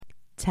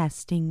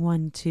Testing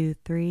 1, 2,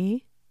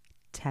 3.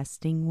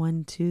 Testing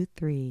 1, 2,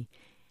 3.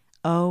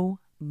 Oh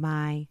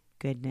my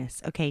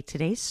goodness. Okay,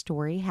 today's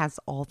story has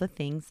all the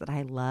things that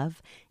I love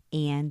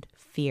and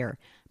fear.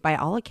 By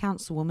all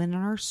accounts, the woman in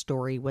our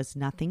story was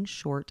nothing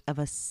short of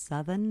a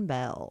Southern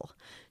belle.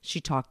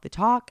 She talked the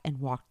talk and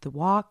walked the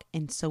walk,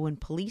 and so when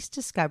police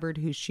discovered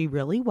who she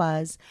really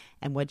was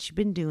and what she'd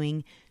been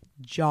doing,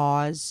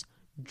 jaws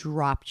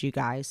dropped, you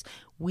guys.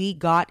 We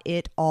got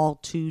it all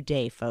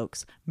today,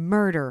 folks.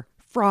 Murder,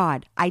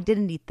 fraud,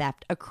 identity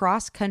theft, a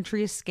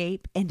cross-country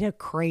escape, and a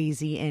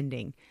crazy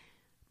ending.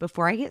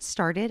 Before I get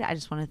started, I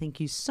just want to thank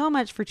you so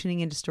much for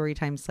tuning into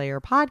Storytime Slayer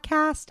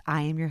podcast.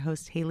 I am your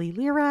host, Haley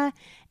Lyra,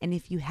 and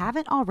if you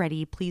haven't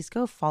already, please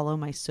go follow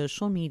my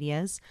social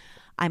medias.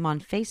 I'm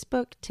on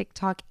Facebook,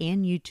 TikTok,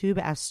 and YouTube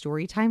as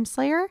Storytime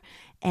Slayer,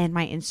 and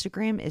my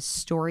Instagram is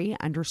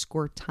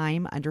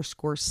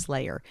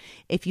story_time_slayer.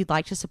 If you'd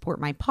like to support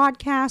my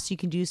podcast, you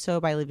can do so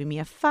by leaving me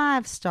a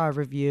 5-star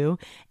review,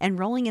 and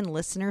rolling in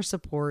listener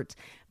support,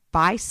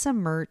 buy some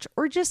merch,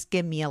 or just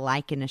give me a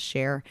like and a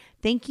share.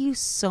 Thank you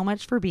so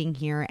much for being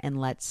here, and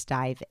let's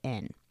dive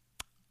in.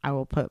 I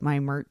will put my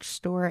merch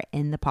store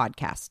in the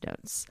podcast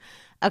notes.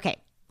 Okay,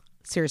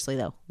 seriously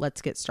though,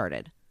 let's get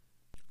started.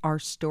 Our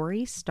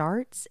story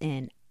starts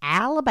in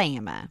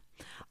Alabama.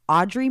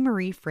 Audrey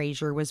Marie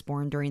Frazier was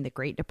born during the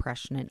Great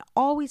Depression and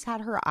always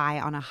had her eye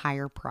on a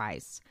higher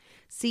prize.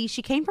 See,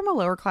 she came from a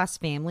lower class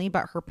family,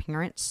 but her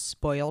parents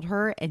spoiled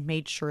her and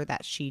made sure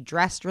that she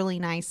dressed really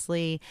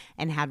nicely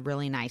and had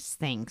really nice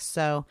things.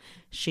 So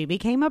she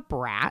became a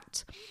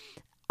brat.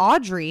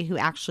 Audrey, who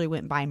actually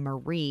went by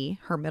Marie,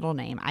 her middle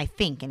name, I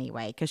think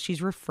anyway, because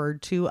she's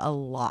referred to a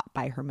lot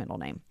by her middle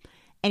name.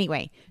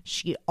 Anyway,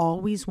 she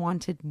always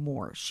wanted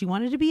more. She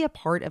wanted to be a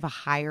part of a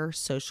higher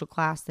social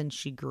class than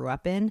she grew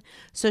up in,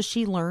 so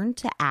she learned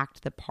to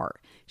act the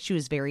part. She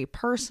was very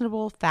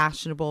personable,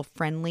 fashionable,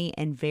 friendly,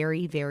 and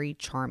very, very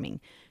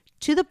charming,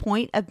 to the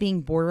point of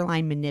being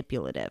borderline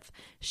manipulative.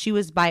 She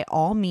was by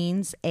all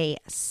means a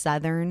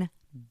Southern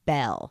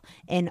belle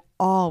and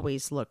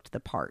always looked the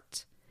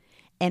part.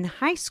 In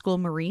high school,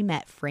 Marie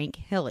met Frank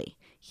Hilly.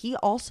 He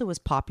also was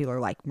popular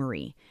like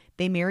Marie.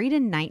 They married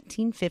in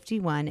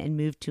 1951 and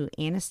moved to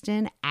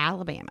Anniston,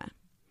 Alabama.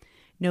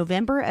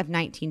 November of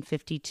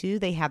 1952,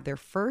 they had their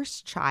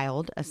first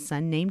child, a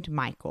son named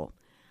Michael.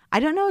 I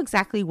don't know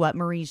exactly what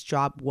Marie's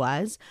job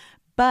was,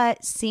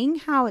 but seeing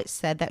how it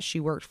said that she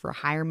worked for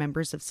higher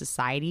members of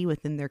society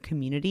within their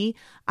community,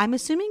 I'm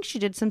assuming she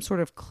did some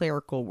sort of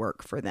clerical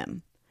work for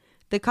them.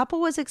 The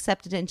couple was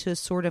accepted into a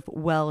sort of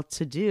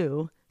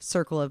well-to-do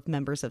circle of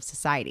members of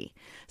society,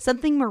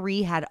 something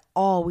Marie had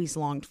always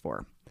longed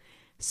for.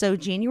 So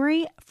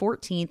January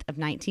 14th of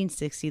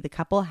 1960, the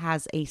couple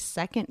has a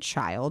second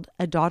child,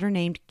 a daughter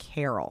named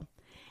Carol.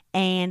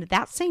 And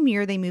that same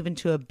year, they move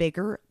into a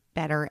bigger,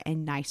 better,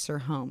 and nicer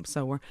home.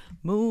 So we're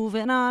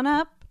moving on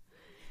up.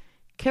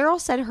 Carol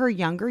said her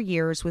younger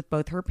years with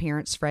both her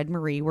parents, Fred and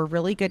Marie, were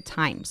really good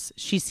times.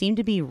 She seemed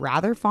to be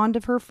rather fond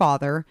of her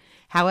father.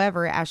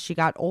 However, as she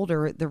got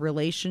older, the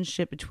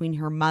relationship between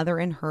her mother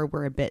and her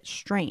were a bit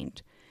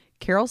strained.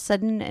 Carol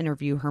said in an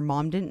interview her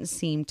mom didn't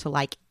seem to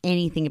like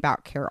anything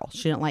about Carol.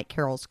 She didn't like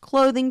Carol's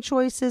clothing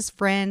choices,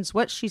 friends,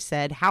 what she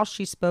said, how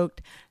she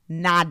spoke,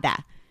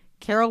 nada.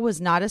 Carol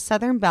was not a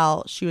Southern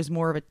belle. She was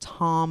more of a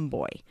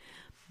tomboy.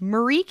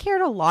 Marie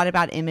cared a lot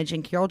about image,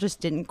 and Carol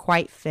just didn't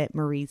quite fit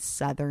Marie's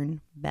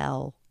Southern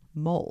belle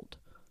mold.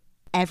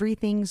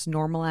 Everything's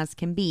normal as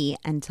can be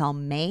until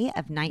May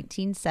of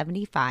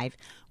 1975,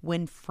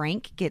 when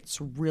Frank gets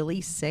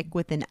really sick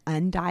with an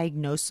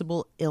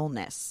undiagnosable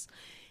illness.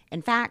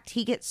 In fact,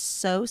 he gets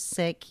so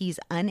sick he's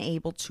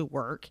unable to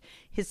work.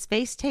 His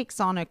face takes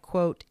on a,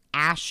 quote,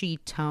 ashy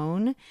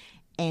tone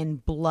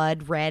and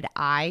blood red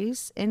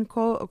eyes, end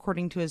quote,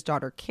 according to his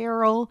daughter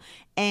Carol.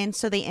 And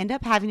so they end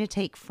up having to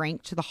take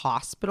Frank to the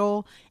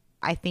hospital.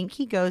 I think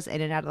he goes in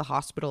and out of the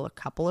hospital a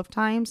couple of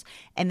times,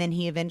 and then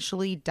he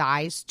eventually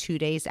dies 2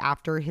 days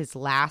after his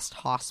last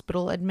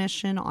hospital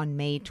admission on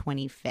May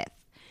 25th.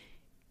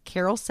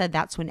 Carol said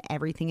that's when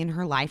everything in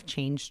her life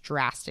changed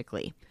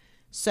drastically.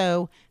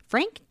 So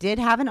Frank did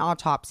have an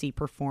autopsy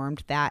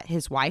performed that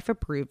his wife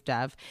approved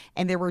of,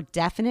 and there were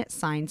definite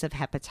signs of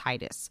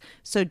hepatitis.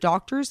 So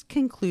doctors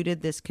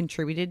concluded this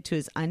contributed to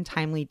his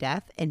untimely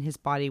death, and his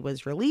body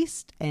was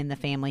released, and the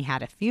family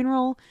had a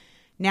funeral.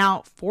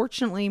 Now,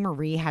 fortunately,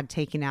 Marie had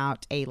taken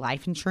out a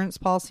life insurance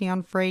policy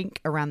on Frank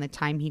around the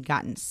time he'd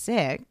gotten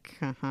sick,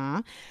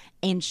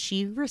 and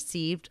she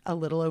received a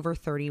little over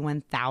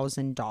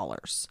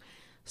 $31,000.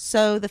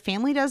 So the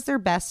family does their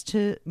best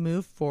to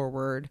move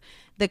forward.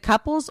 The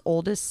couple's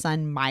oldest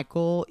son,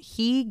 Michael,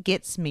 he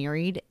gets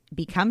married,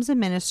 becomes a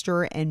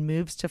minister, and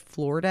moves to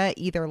Florida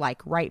either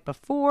like right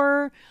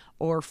before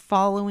or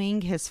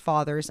following his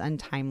father's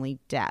untimely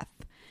death.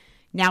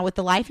 Now, with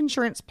the life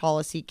insurance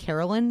policy,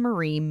 Carol and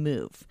Marie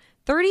move.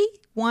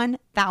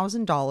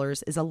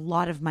 $31,000 is a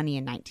lot of money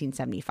in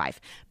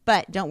 1975.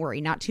 But don't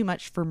worry, not too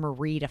much for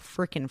Marie to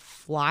frickin'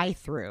 fly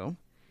through.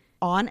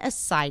 On a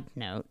side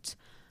note,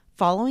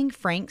 following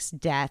Frank's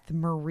death,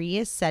 Marie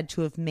is said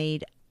to have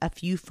made a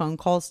few phone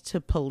calls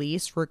to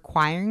police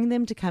requiring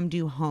them to come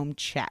do home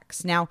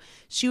checks. Now,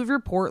 she would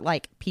report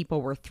like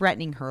people were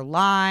threatening her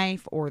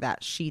life or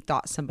that she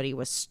thought somebody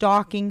was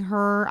stalking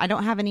her. I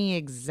don't have any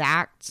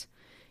exact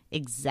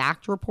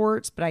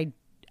reports, but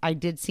I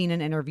did see in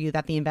an interview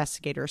that the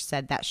investigator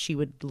said that she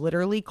would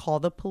literally call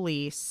the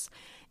police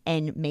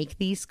and make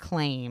these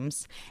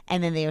claims,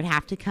 and then they would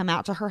have to come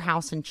out to her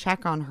house and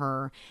check on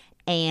her,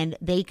 and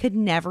they could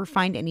never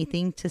find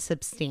anything to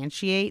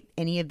substantiate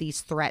any of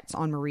these threats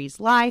on Marie's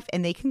life,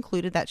 and they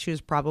concluded that she was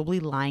probably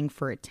lying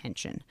for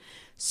attention.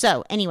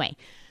 So anyway,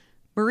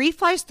 Marie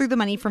flies through the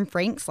money from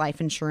Frank's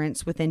life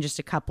insurance within just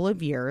a couple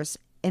of years,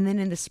 and then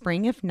in the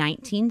spring of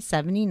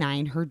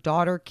 1979, her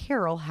daughter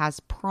Carol has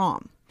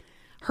prom.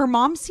 Her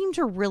mom seemed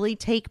to really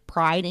take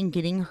pride in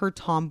getting her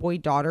tomboy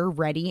daughter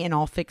ready and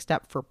all fixed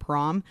up for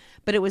prom,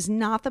 but it was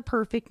not the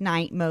perfect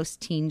night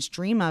most teens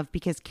dream of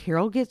because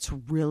Carol gets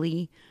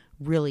really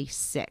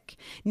sick.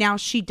 Now,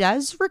 she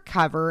does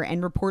recover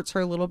and reports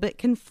are a little bit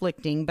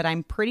conflicting, but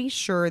I'm pretty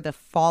sure the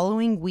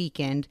following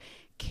weekend,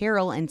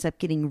 Carol ends up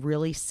getting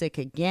really sick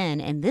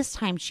again, and this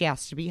time she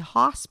has to be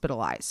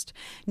hospitalized.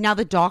 Now,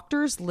 the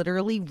doctors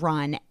literally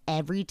run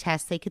every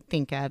test they could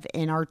think of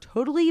and are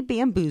totally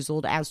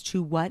bamboozled as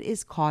to what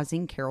is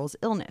causing Carol's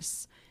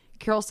illness.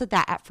 Carol said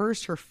that at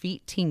first her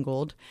feet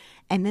tingled,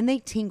 and then they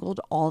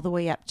tingled all the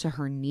way up to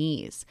her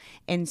knees.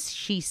 And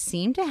she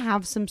seemed to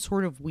have some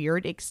sort of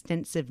weird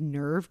extensive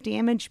nerve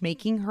damage,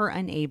 making her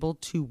unable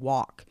to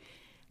walk.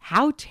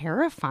 How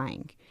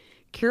terrifying.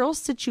 Carol's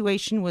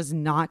situation was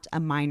not a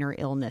minor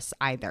illness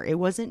either. It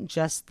wasn't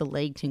just the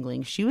leg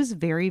tingling. She was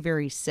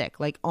very sick,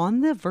 like on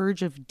the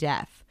verge of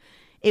death.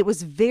 It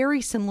was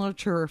very similar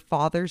to her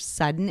father's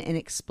sudden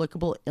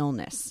inexplicable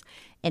illness.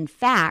 In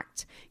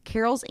fact,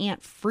 Carol's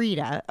Aunt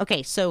Frida,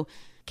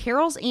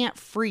 Carol's Aunt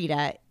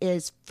Frida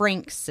is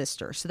Frank's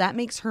sister. So that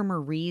makes her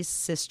Marie's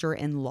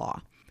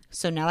sister-in-law.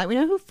 So now that we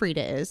know who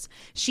Frida is,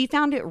 she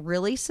found it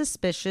really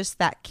suspicious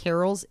that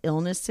Carol's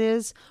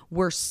illnesses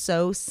were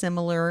so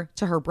similar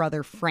to her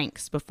brother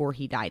Frank's before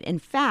he died. In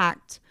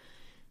fact,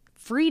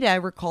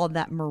 Frida recalled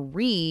that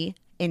Marie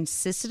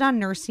insisted on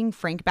nursing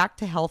Frank back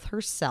to health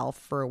herself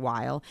for a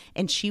while,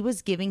 and she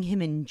was giving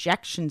him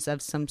injections of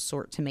some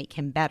sort to make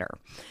him better.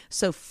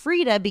 So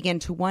Frida began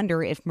to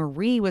wonder if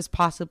Marie was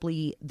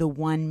possibly the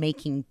one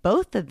making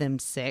both of them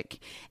sick,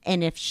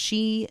 and if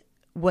she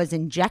was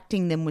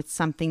injecting them with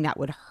something that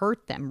would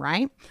hurt them,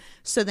 right?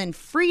 So then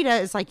Frida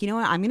is like, you know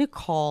what, I'm going to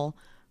call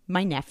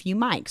my nephew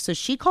Mike. So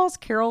she calls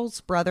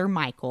Carol's brother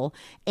Michael,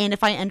 and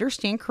if I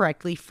understand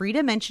correctly,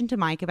 Frida mentioned to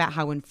Mike about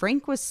how when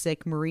Frank was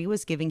sick, Marie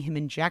was giving him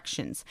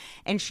injections,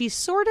 and she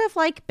sort of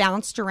like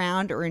bounced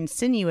around or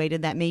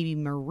insinuated that maybe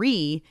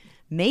Marie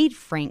made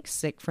Frank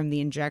sick from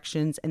the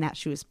injections and that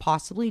she was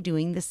possibly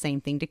doing the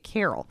same thing to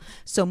Carol.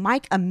 So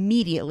Mike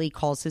immediately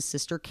calls his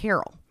sister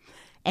Carol.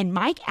 And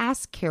Mike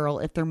asked Carol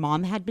if their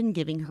mom had been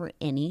giving her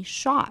any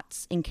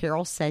shots, and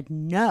Carol said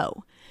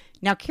no.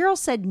 Now, Carol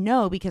said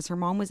no because her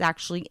mom was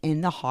actually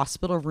in the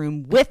hospital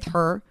room with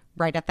her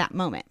right at that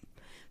moment.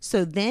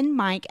 So then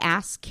Mike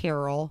asked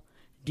Carol,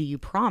 do you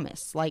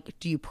promise? Like,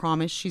 do you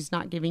promise she's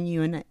not giving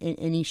you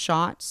any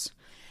shots?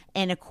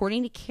 And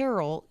according to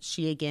Carol,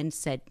 she again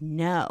said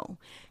no.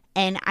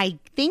 And I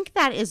think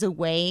that is a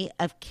way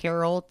of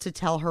Carol to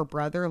tell her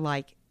brother,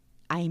 like,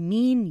 I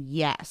mean,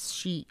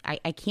 yes,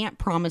 I can't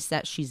promise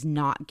that she's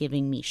not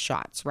giving me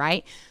shots,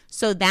 right?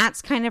 So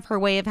that's kind of her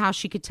way of how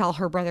she could tell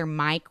her brother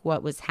Mike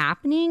what was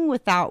happening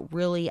without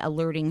really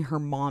alerting her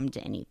mom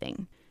to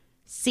anything.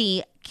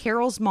 See,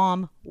 Carol's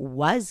mom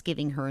was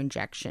giving her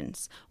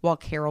injections. While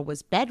Carol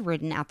was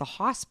bedridden at the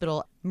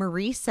hospital,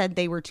 Marie said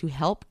they were to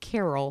help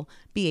Carol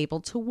be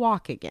able to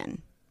walk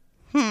again.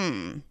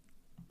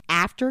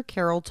 After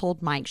Carol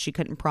told Mike she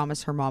couldn't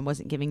promise her mom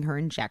wasn't giving her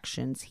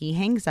injections, he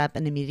hangs up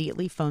and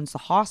immediately phones the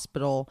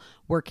hospital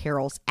where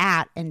Carol's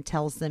at and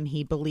tells them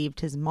he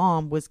believed his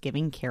mom was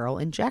giving Carol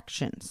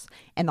injections.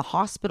 And the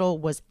hospital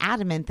was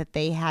adamant that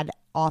they had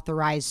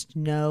authorized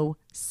no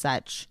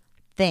such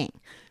thing.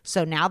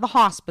 So now the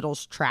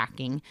hospital's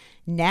tracking.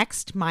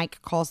 Next,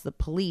 Mike calls the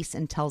police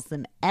and tells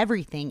them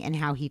everything and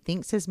how he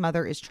thinks his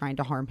mother is trying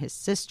to harm his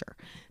sister.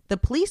 The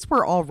police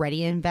were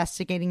already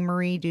investigating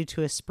Marie due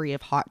to a spree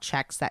of hot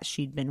checks that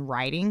she'd been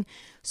writing,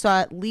 so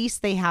at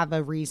least they have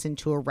a reason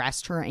to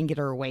arrest her and get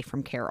her away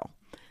from Carol.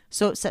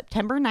 So it's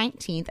September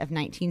 19th of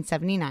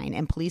 1979,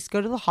 and police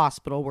go to the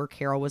hospital where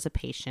Carol was a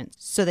patient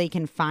so they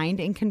can find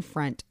and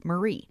confront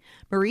Marie.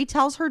 Marie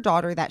tells her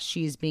daughter that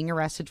she's being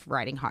arrested for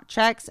writing hot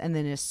checks and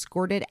then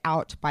escorted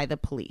out by the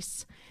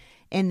police.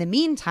 In the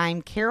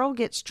meantime, Carol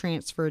gets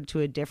transferred to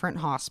a different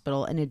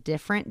hospital and a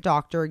different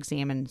doctor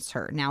examines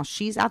her. Now,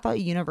 she's at the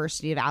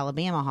University of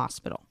Alabama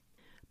hospital.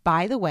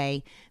 By the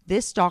way,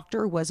 this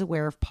doctor was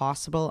aware of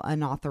possible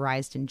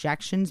unauthorized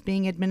injections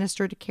being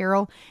administered to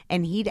Carol,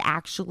 and he'd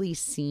actually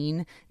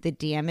seen the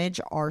damage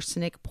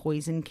arsenic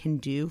poison can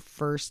do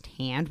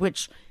firsthand,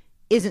 which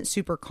isn't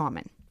super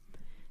common.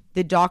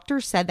 The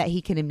doctor said that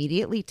he could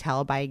immediately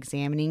tell by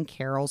examining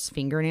Carol's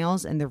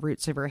fingernails and the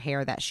roots of her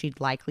hair that she'd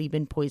likely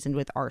been poisoned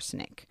with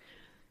arsenic.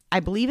 I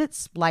believe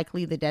it's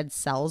likely the dead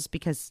cells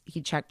because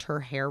he checked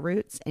her hair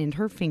roots and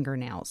her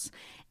fingernails,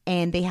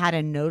 and they had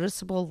a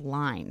noticeable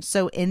line.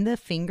 So in the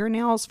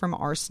fingernails from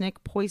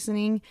arsenic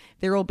poisoning,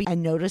 there will be a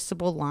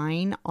noticeable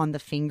line on the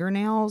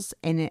fingernails,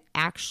 and it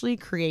actually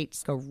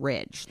creates a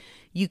ridge.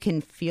 You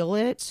can feel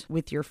it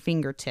with your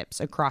fingertips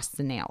across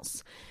the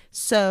nails.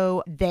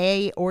 So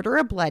they order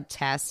a blood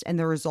test, and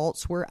the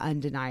results were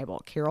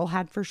undeniable. Carol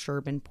had for sure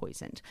been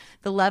poisoned.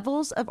 The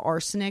levels of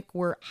arsenic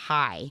were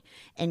high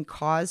and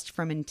caused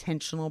from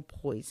intentional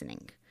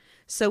poisoning.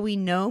 So we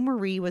know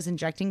Marie was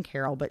injecting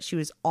Carol, but she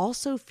was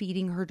also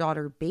feeding her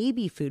daughter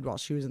baby food while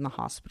she was in the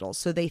hospital.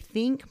 So they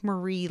think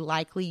Marie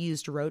likely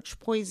used roach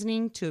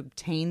poisoning to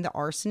obtain the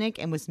arsenic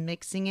and was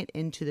mixing it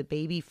into the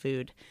baby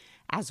food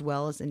as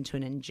well as into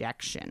an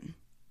injection.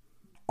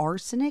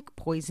 Arsenic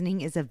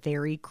poisoning is a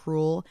very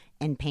cruel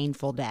and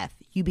painful death.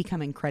 You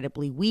become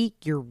incredibly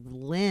weak, your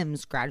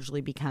limbs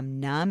gradually become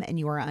numb, and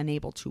you are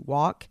unable to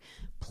walk.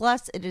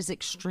 Plus, it is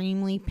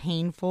extremely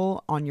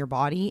painful on your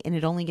body, and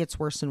it only gets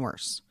worse and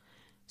worse.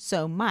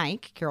 So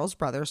Mike, Carol's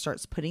brother,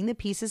 starts putting the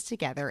pieces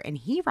together, and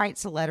he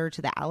writes a letter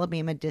to the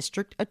Alabama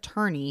district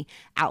attorney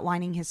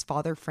outlining his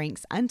father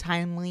Frank's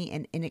untimely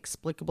and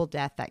inexplicable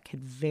death that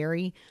could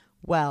very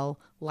well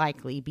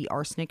likely be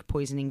arsenic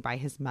poisoning by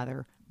his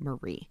mother,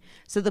 Marie.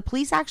 So the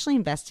police actually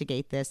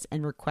investigate this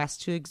and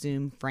request to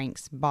exhume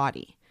Frank's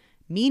body.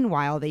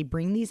 Meanwhile, they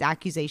bring these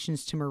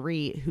accusations to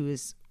Marie, who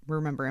is,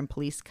 remember, in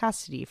police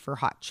custody for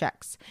hot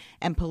checks.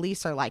 And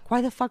police are like,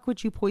 why the fuck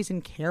would you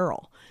poison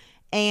Carol?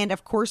 And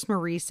of course,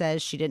 Marie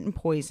says she didn't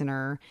poison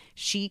her.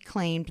 She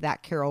claimed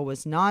that Carol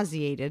was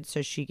nauseated,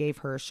 so she gave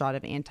her a shot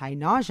of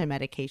anti-nausea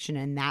medication,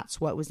 and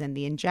that's what was in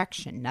the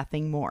injection,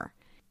 nothing more.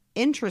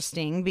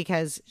 Interesting,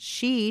 because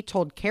she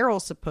told Carol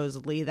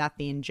supposedly that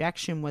the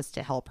injection was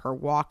to help her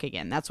walk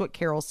again. That's what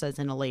Carol says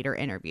in a later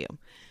interview.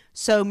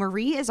 So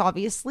Marie is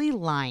obviously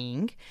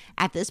lying.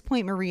 At this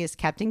point, Marie is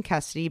kept in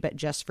custody, but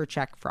just for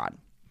check fraud.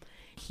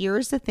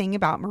 Here's the thing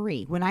about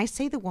Marie. When I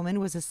say the woman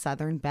was a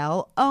Southern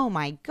belle, oh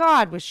my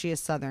God, was she a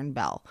Southern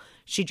belle.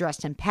 She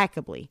dressed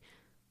impeccably,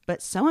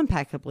 but so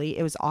impeccably,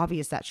 it was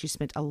obvious that she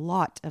spent a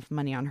lot of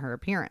money on her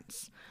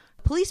appearance.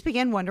 Police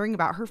began wondering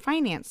about her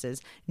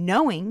finances,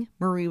 knowing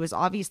Marie was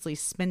obviously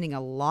spending a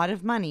lot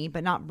of money,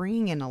 but not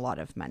bringing in a lot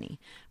of money.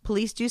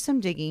 Police do some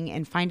digging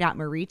and find out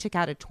Marie took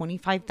out a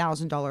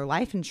 $25,000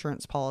 life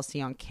insurance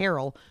policy on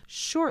Carol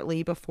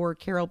shortly before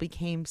Carol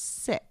became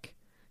sick.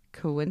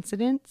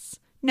 Coincidence?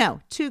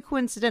 No, too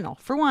coincidental.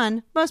 For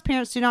one, most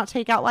parents do not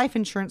take out life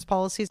insurance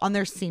policies on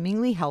their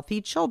seemingly healthy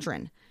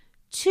children.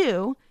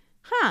 Two,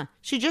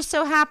 she just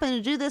so happened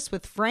to do this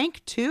with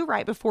Frank too,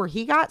 right before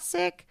he got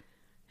sick.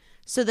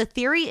 So the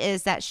theory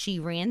is that she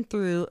ran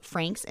through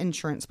Frank's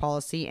insurance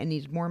policy and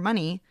needed more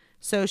money.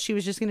 So she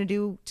was just going to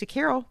do to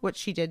Carol what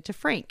she did to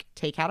Frank,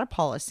 take out a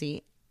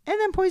policy and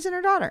then poison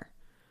her daughter.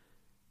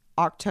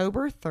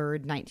 October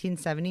 3rd,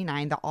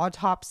 1979, the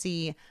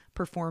autopsy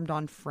performed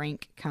on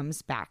Frank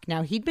comes back.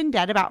 Now, he'd been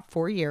dead about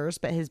 4 years,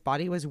 but his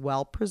body was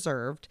well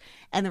preserved,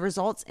 and the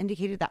results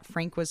indicated that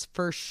Frank was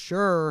for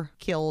sure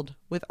killed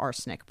with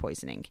arsenic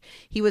poisoning.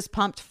 He was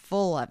pumped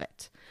full of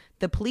it.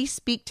 The police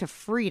speak to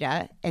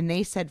Frida, and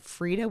they said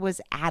Frida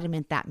was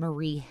adamant that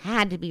Marie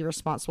had to be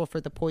responsible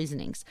for the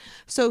poisonings.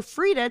 So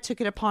Frida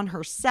took it upon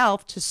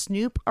herself to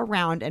snoop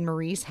around in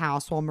Marie's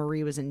house while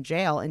Marie was in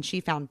jail, and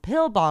she found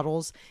pill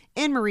bottles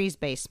in Marie's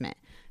basement.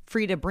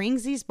 Frida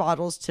brings these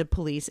bottles to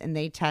police, and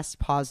they test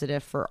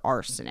positive for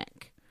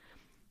arsenic.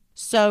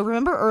 So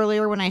remember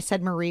earlier when I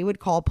said Marie would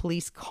call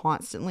police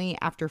constantly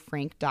after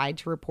Frank died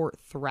to report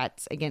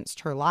threats against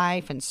her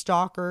life and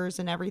stalkers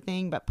and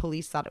everything, but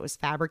police thought it was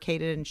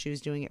fabricated and she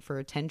was doing it for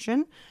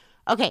attention?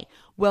 Okay,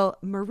 well,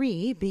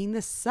 Marie, being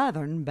the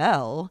Southern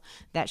belle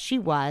that she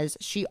was,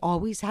 she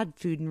always had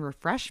food and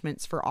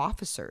refreshments for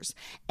officers.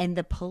 And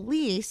the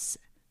police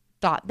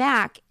thought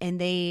back and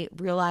they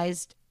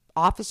realized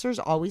officers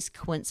always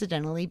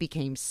coincidentally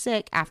became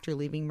sick after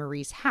leaving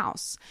Marie's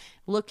house.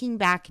 Looking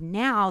back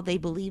now, they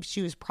believe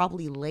she was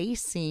probably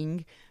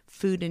lacing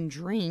food and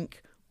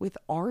drink with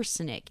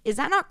arsenic. Is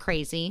that not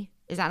crazy?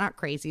 Is that not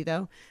crazy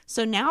though?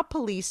 So now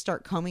police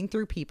start combing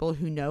through people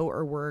who know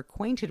or were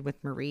acquainted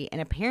with Marie,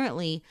 and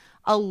apparently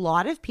a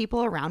lot of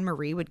people around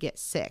Marie would get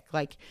sick,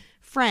 like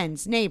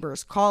friends,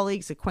 neighbors,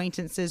 colleagues,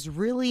 acquaintances,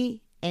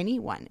 really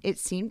anyone. It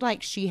seemed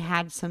like she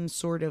had some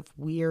sort of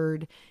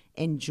weird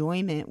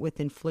enjoyment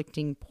with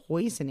inflicting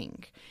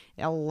poisoning,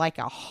 like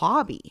a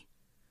hobby.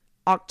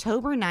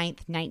 October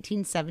 9th,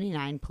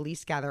 1979,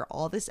 police gather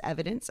all this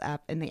evidence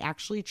up and they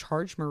actually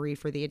charge Marie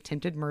for the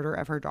attempted murder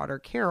of her daughter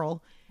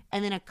Carol.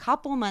 And then a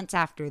couple months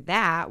after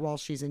that, while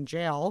she's in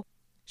jail,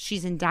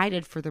 she's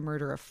indicted for the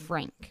murder of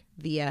Frank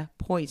via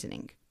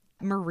poisoning.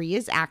 Marie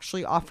is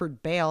actually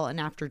offered bail, and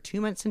after 2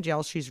 months in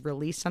jail, she's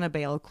released on a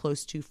bail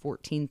close to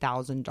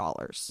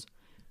 $14,000.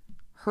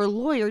 Her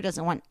lawyer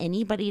doesn't want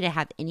anybody to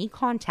have any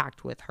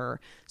contact with her,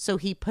 so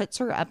he puts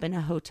her up in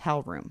a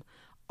hotel room.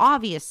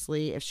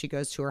 Obviously, if she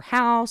goes to her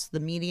house,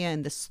 the media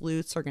and the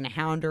sleuths are going to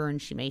hound her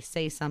and she may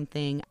say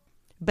something.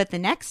 But the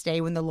next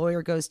day, when the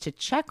lawyer goes to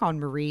check on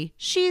Marie,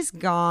 she's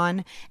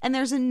gone. And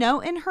there's a note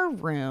in her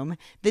room.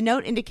 The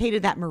note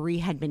indicated that Marie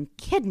had been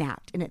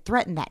kidnapped, and it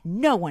threatened that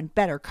no one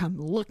better come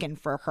looking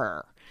for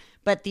her.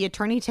 But the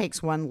attorney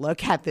takes one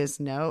look at this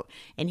note,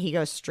 and he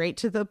goes straight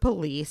to the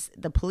police.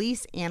 The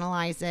police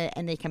analyze it,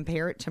 and they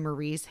compare it to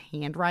Marie's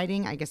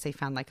handwriting. I guess they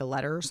found like a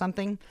letter or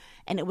something.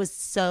 And it was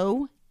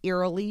so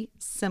eerily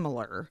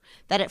similar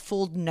that it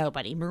fooled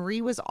nobody.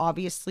 Marie was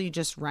obviously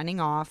just running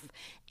off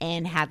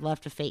and had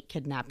left a fake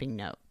kidnapping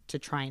note to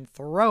try and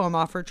throw him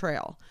off her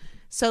trail.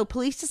 So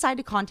police decide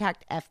to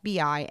contact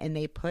FBI, and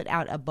they put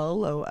out a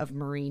bolo of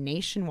Marie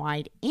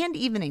nationwide and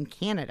even in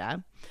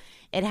Canada.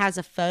 It has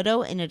a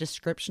photo and a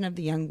description of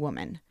the young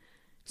woman.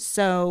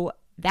 So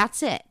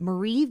that's it.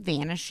 Marie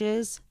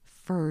vanishes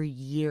for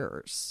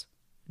years.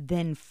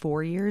 Then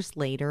 4 years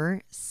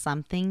later,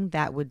 something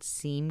that would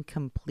seem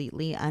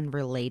completely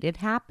unrelated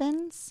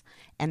happens.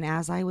 And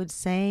as I would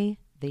say,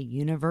 the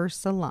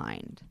universe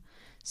aligned.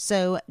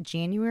 So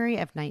January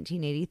of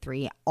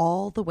 1983,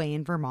 all the way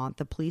in Vermont,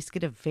 the police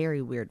get a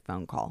very weird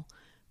phone call.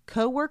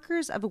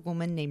 Co-workers of a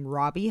woman named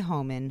Robbie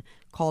Homan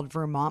called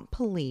Vermont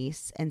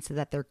police and said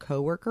that their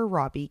co-worker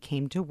Robbie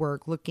came to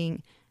work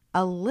looking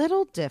a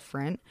little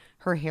different.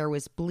 Her hair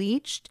was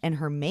bleached and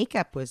her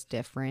makeup was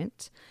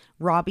different.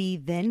 Robbie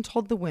then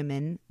told the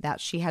women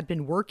that she had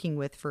been working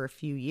with for a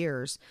few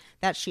years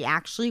that she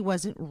actually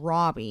wasn't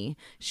Robbie.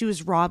 She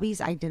was Robbie's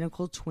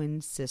identical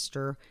twin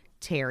sister,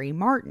 Terry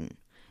Martin.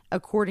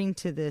 According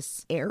to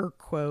this air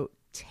quote,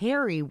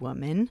 Terry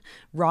woman,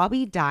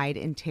 Robbie died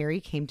and Terry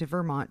came to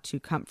Vermont to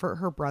comfort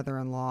her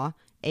brother-in-law,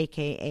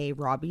 aka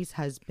Robbie's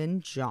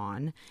husband,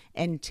 John.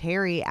 And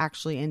Terry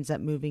actually ends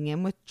up moving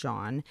in with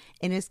John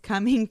and is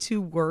coming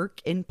to work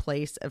in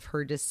place of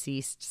her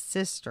deceased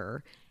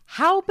sister.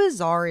 How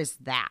bizarre is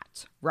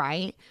that,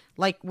 right?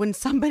 Like when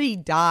somebody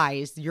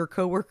dies, your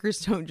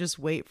coworkers don't just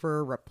wait for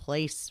a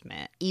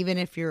replacement, even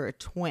if you're a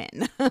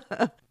twin.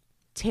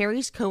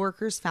 Terry's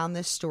coworkers found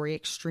this story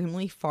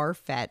extremely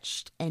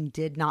far-fetched and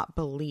did not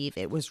believe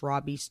it was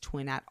Robbie's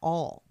twin at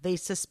all. They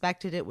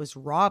suspected it was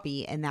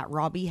Robbie and that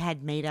Robbie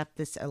had made up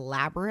this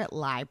elaborate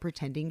lie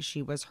pretending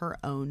she was her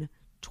own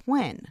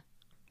twin.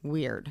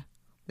 Weird.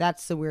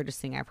 That's the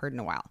weirdest thing I've heard in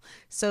a while.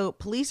 So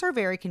police are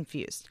very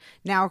confused.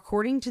 Now,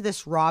 according to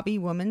this Robbie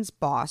woman's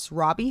boss,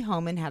 Robbie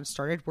Homan had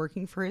started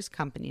working for his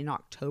company in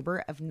October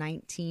of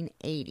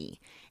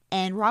 1980.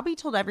 And Robbie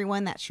told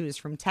everyone that she was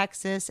from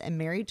Texas and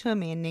married to a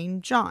man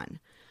named John.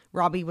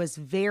 Robbie was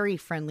very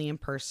friendly and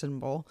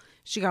personable.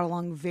 She got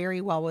along very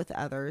well with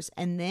others.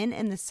 And then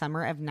in the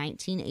summer of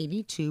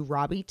 1982,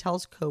 Robbie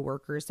tells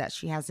coworkers that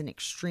she has an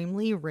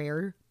extremely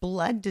rare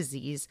blood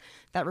disease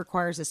that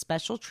requires a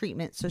special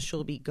treatment, so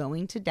she'll be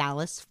going to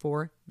Dallas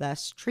for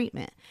this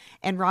treatment.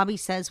 And Robbie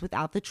says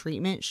without the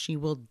treatment, she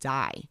will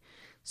die.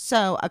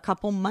 So a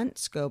couple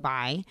months go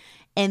by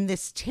and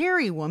this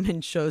Terry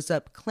woman shows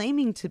up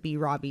claiming to be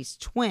Robbie's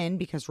twin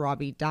because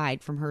Robbie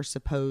died from her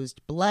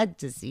supposed blood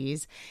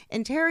disease.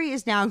 And Terry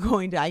is now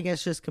going to, I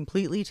guess, just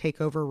completely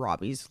take over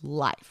Robbie's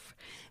life.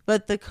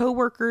 But the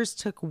coworkers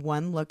took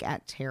one look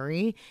at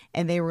Terry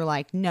and they were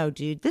like, no,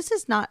 dude, this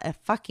is not a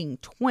fucking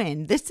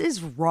twin. This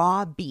is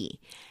Robbie.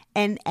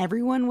 And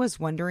everyone was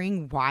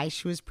wondering why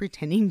she was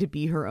pretending to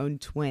be her own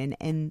twin,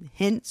 and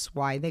hence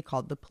why they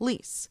called the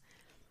police.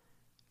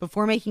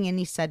 Before making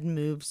any sudden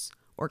moves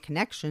or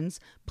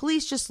connections,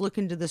 police just look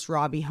into this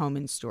Robbie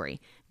Homan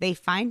story. They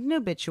find an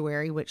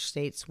obituary which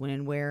states when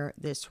and where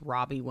this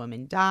Robbie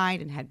woman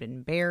died and had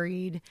been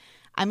buried.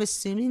 I'm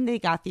assuming they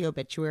got the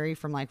obituary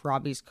from like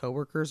Robbie's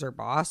coworkers or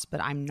boss,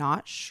 but I'm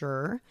not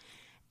sure.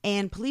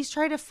 And police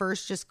try to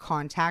first just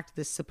contact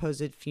this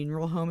supposed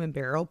funeral home and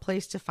burial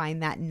place to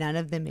find that none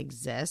of them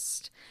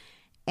exist.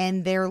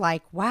 And they're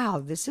like,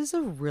 wow, this is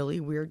a really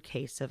weird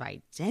case of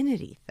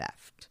identity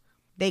theft.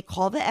 They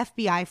call the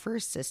FBI for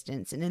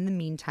assistance, and in the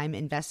meantime,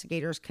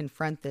 investigators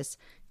confront this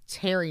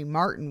Terry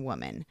Martin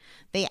woman.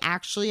 They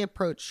actually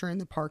approached her in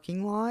the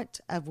parking lot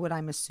of what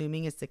I'm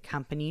assuming is the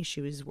company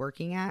she was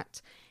working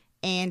at,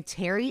 and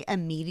Terry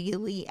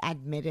immediately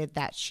admitted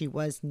that she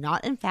was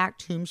not, in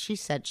fact, whom she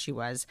said she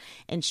was,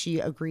 and she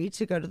agreed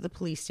to go to the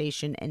police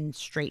station and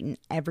straighten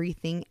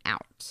everything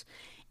out.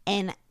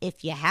 And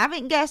if you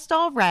haven't guessed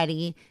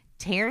already,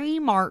 Terry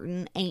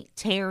Martin ain't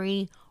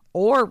Terry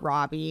or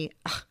Robbie.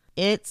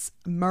 It's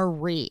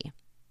Marie.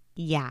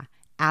 Yeah.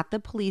 At the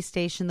police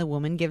station, the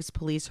woman gives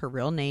police her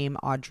real name,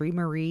 Audrey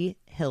Marie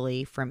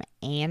Hilley from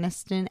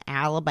Anniston,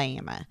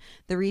 Alabama.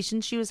 The reason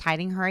she was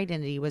hiding her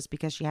identity was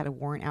because she had a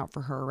warrant out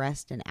for her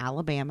arrest in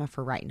Alabama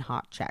for writing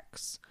hot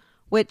checks.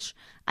 Which,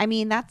 I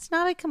mean, that's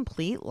not a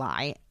complete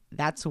lie.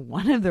 That's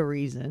one of the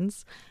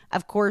reasons.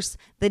 Of course,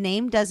 the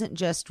name doesn't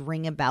just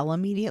ring a bell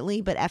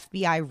immediately, but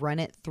FBI run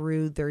it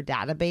through their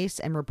database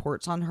and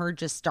reports on her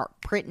just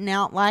start printing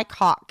out like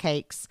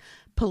hotcakes.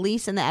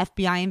 Police and the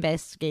FBI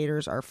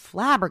investigators are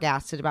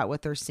flabbergasted about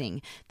what they're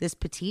seeing. This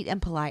petite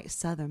and polite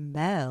Southern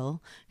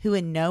Belle, who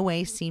in no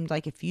way seemed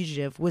like a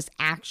fugitive, was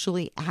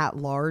actually at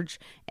large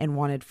and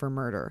wanted for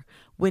murder.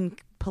 When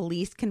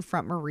police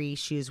confront Marie,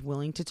 she is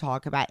willing to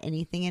talk about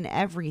anything and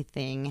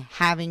everything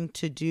having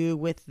to do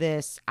with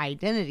this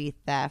identity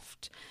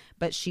theft,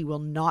 but she will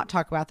not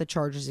talk about the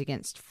charges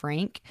against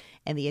Frank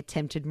and the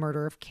attempted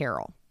murder of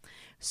Carol.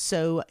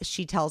 So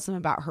she tells them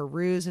about her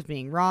ruse of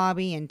being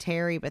Robbie and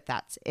Terry, but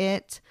that's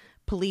it.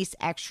 Police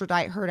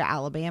extradite her to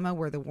Alabama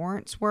where the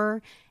warrants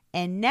were.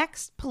 And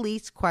next,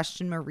 police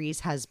question Marie's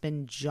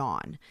husband,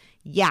 John.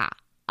 Yeah,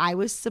 I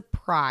was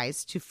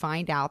surprised to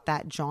find out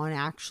that John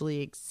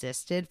actually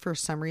existed. For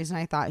some reason,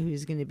 I thought he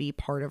was going to be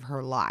part of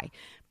her lie.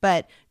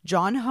 But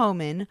John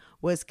Homan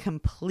was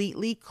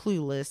completely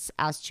clueless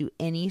as to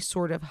any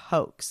sort of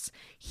hoax.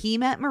 He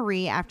met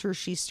Marie after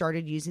she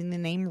started using the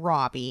name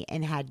Robbie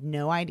and had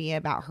no idea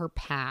about her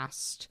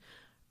past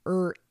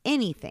or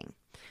anything.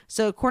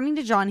 So according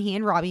to John, he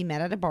and Robbie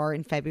met at a bar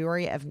in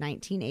February of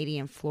 1980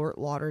 in Fort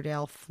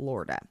Lauderdale,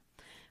 Florida.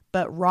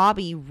 But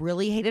Robbie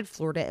really hated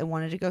Florida and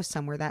wanted to go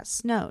somewhere that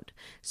snowed.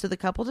 So the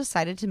couple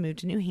decided to move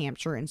to New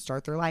Hampshire and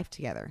start their life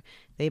together.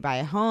 They buy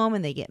a home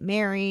and they get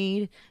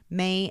married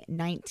May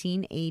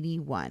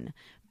 1981.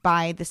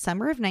 By the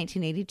summer of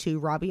 1982,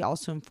 Robbie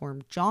also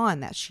informed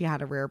John that she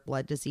had a rare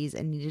blood disease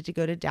and needed to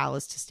go to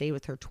Dallas to stay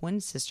with her twin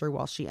sister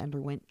while she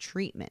underwent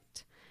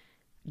treatment.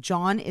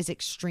 John is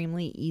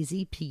extremely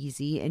easy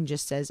peasy and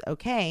just says,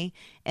 okay,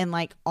 and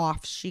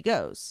off she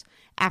goes.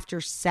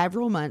 After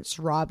several months,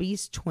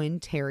 Robbie's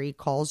twin Terry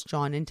calls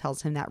John and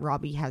tells him that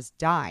Robbie has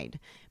died.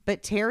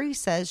 But Terry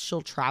says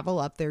she'll travel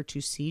up there to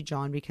see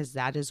John because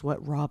that is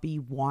what Robbie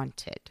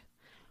wanted.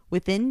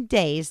 Within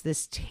days,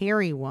 this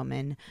Terry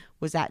woman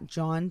was at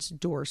John's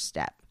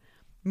doorstep.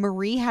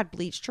 Marie had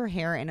bleached her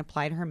hair and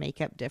applied her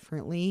makeup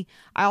differently.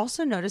 I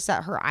also noticed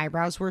that her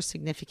eyebrows were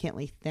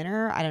significantly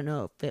thinner. I don't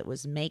know if it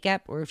was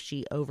makeup or if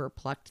she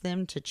overplucked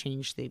them to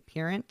change the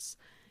appearance.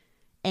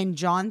 And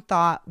John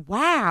thought,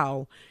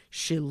 wow,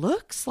 she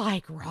looks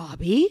like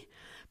Robbie.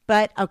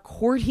 But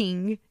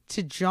according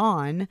to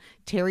John,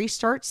 Terry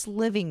starts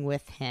living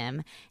with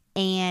him.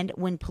 And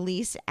when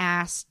police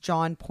asked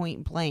John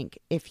point blank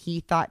if he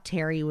thought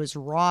Terry was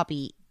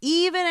Robbie,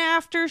 even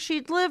after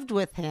she'd lived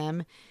with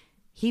him,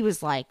 he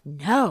was like,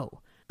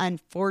 no.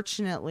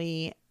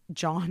 Unfortunately,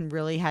 John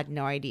really had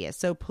no idea.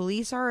 So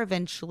police are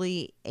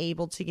eventually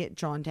able to get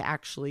John to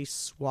actually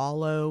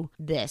swallow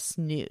this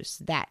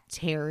news that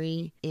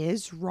Terry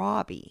is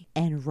Robbie.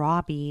 And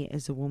Robbie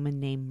is a woman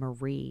named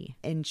Marie.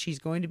 And she's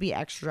going to be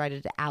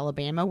extradited to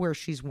Alabama where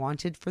she's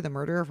wanted for the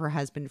murder of her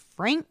husband,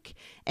 Frank,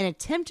 and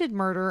attempted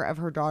murder of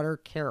her daughter,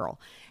 Carol.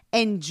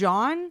 And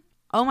John,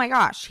 oh my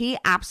gosh, he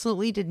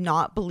absolutely did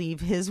not believe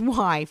his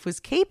wife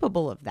was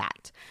capable of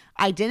that.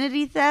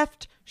 Identity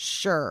theft?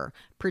 Sure.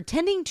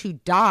 Pretending to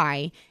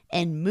die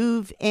and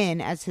move in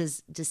as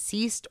his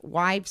deceased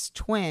wife's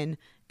twin,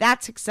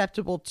 that's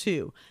acceptable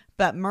too.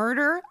 But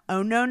murder?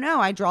 Oh, no,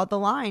 I draw the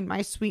line.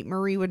 My sweet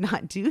Marie would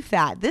not do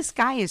that. This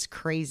guy is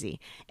crazy.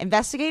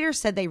 Investigators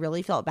said they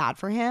really felt bad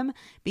for him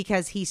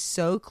because he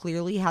so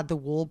clearly had the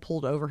wool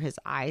pulled over his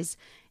eyes.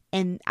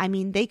 And I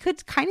mean, they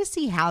could kind of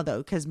see how, though,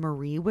 because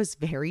Marie was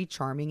very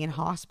charming and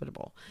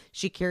hospitable.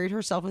 She carried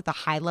herself with a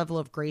high level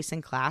of grace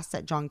and class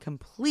that John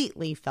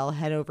completely fell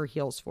head over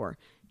heels for.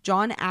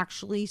 John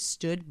actually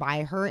stood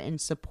by her and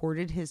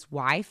supported his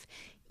wife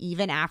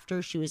even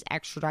after she was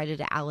extradited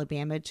to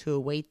Alabama to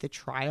await the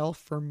trial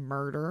for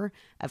murder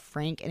of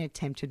Frank and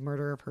attempted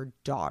murder of her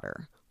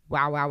daughter.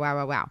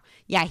 Wow.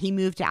 Yeah, he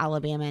moved to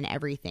Alabama and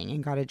everything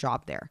and got a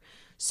job there.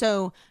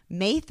 So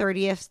May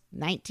 30th,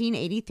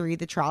 1983,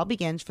 the trial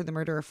begins for the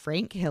murder of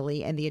Frank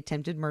Hilly and the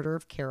attempted murder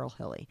of Carol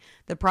Hilly.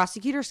 The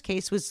prosecutor's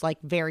case was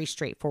very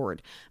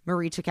straightforward.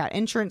 Marie took out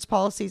insurance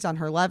policies on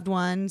her loved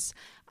ones,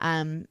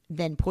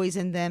 then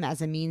poisoned them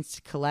as a means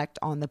to collect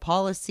on the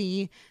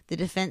policy. The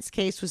defense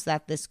case was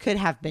that this could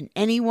have been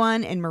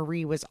anyone, and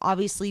Marie was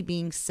obviously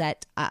being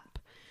set up.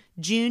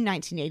 June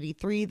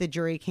 1983, the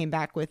jury came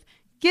back with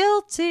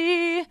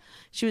guilty.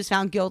 She was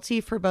found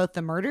guilty for both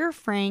the murder of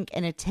Frank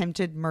and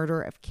attempted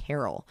murder of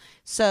Carol.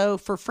 So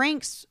for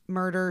Frank's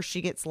murder,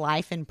 she gets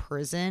life in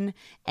prison.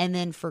 And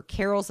then for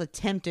Carol's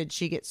attempted,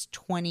 she gets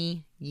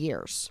 20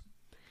 years.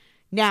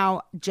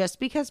 Now, just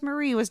because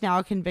Marie was now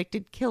a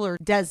convicted killer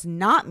does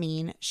not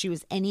mean she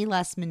was any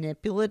less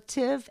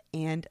manipulative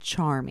and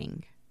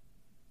charming.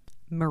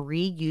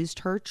 Marie used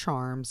her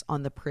charms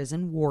on the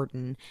prison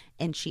warden,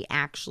 and she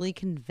actually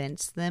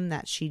convinced them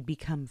that she'd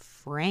become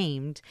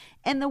framed,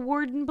 and the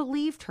warden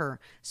believed her.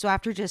 So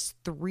after just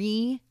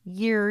 3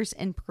 years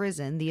in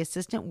prison, the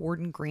assistant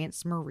warden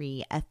grants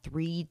Marie a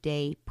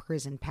 3-day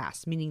prison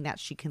pass, meaning that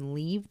she can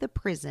leave the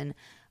prison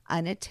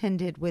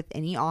unattended with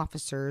any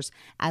officers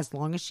as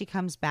long as she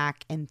comes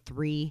back in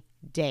 3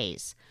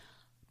 days.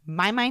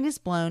 My mind is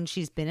blown.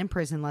 She's been in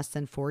prison less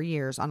than 4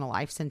 years on a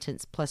life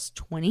sentence plus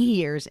 20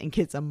 years and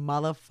gets a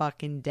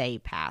motherfucking day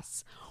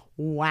pass.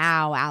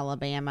 Wow,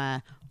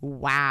 Alabama.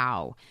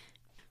 Wow.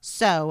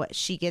 So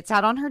she gets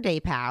out on her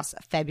day pass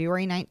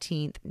February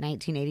 19th,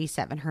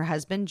 1987. Her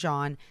husband,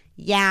 John,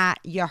 yeah,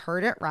 you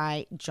heard it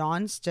right.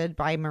 John stood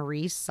by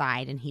Marie's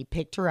side and he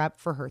picked her up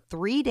for her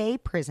 3-day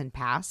prison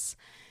pass.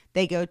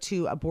 They go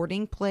to a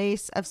boarding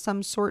place of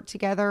some sort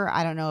together.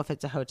 I don't know if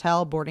it's a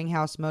hotel, boarding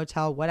house,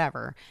 motel,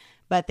 whatever.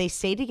 But they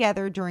stay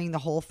together during the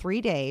whole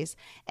 3 days.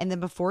 And then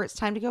before it's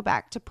time to go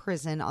back to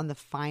prison on the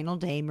final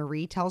day,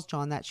 Marie tells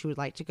John that she would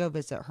like to go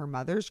visit her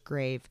mother's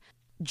grave.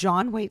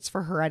 John waits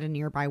for her at a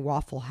nearby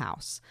Waffle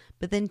House,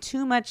 but then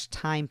too much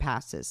time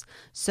passes.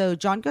 So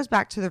John goes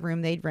back to the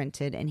room they'd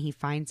rented and he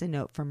finds a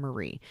note from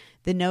Marie.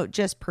 The note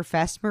just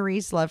professed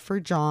Marie's love for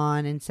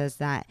John and says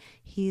that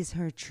he's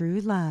her true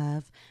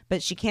love,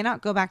 but she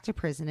cannot go back to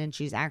prison and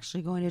she's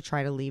actually going to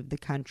try to leave the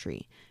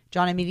country.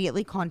 John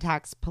immediately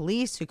contacts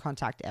police, who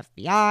contact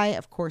FBI.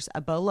 Of course,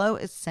 a bolo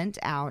is sent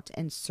out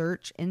and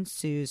search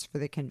ensues for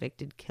the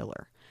convicted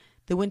killer.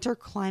 The winter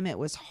climate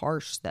was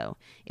harsh, though.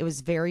 It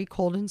was very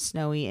cold and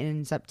snowy and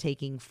ends up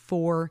taking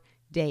 4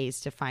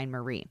 days to find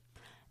Marie.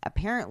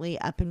 Apparently,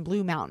 up in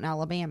Blue Mountain,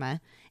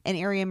 Alabama, an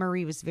area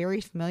Marie was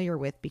very familiar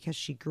with because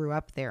she grew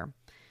up there,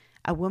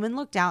 a woman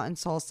looked out and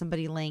saw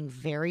somebody laying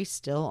very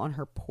still on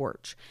her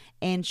porch.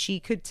 And she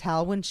could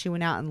tell when she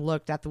went out and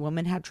looked that the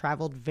woman had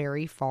traveled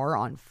very far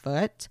on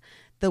foot.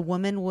 The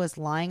woman was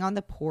lying on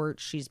the porch.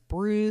 She's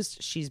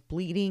bruised. She's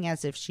bleeding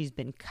as if she's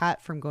been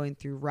cut from going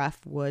through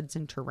rough woods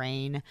and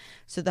terrain.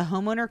 So the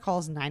homeowner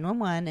calls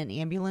 911. An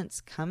ambulance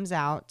comes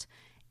out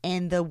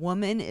and the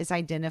woman is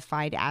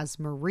identified as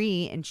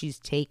Marie and she's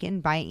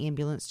taken by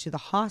ambulance to the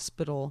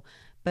hospital.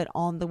 But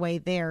on the way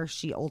there,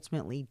 she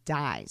ultimately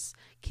dies.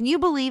 Can you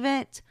believe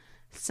it?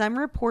 Some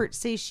reports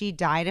say she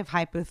died of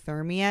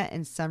hypothermia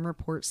and some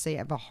reports say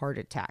of a heart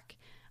attack.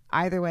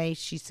 Either way,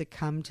 she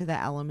succumbed to the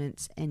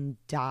elements and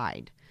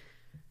died.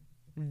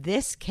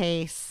 This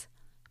case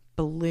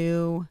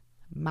blew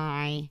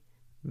my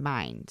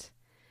mind.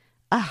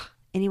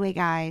 Anyway,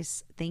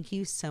 guys, thank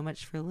you so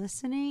much for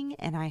listening,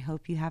 and I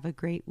hope you have a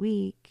great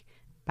week.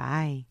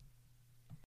 Bye.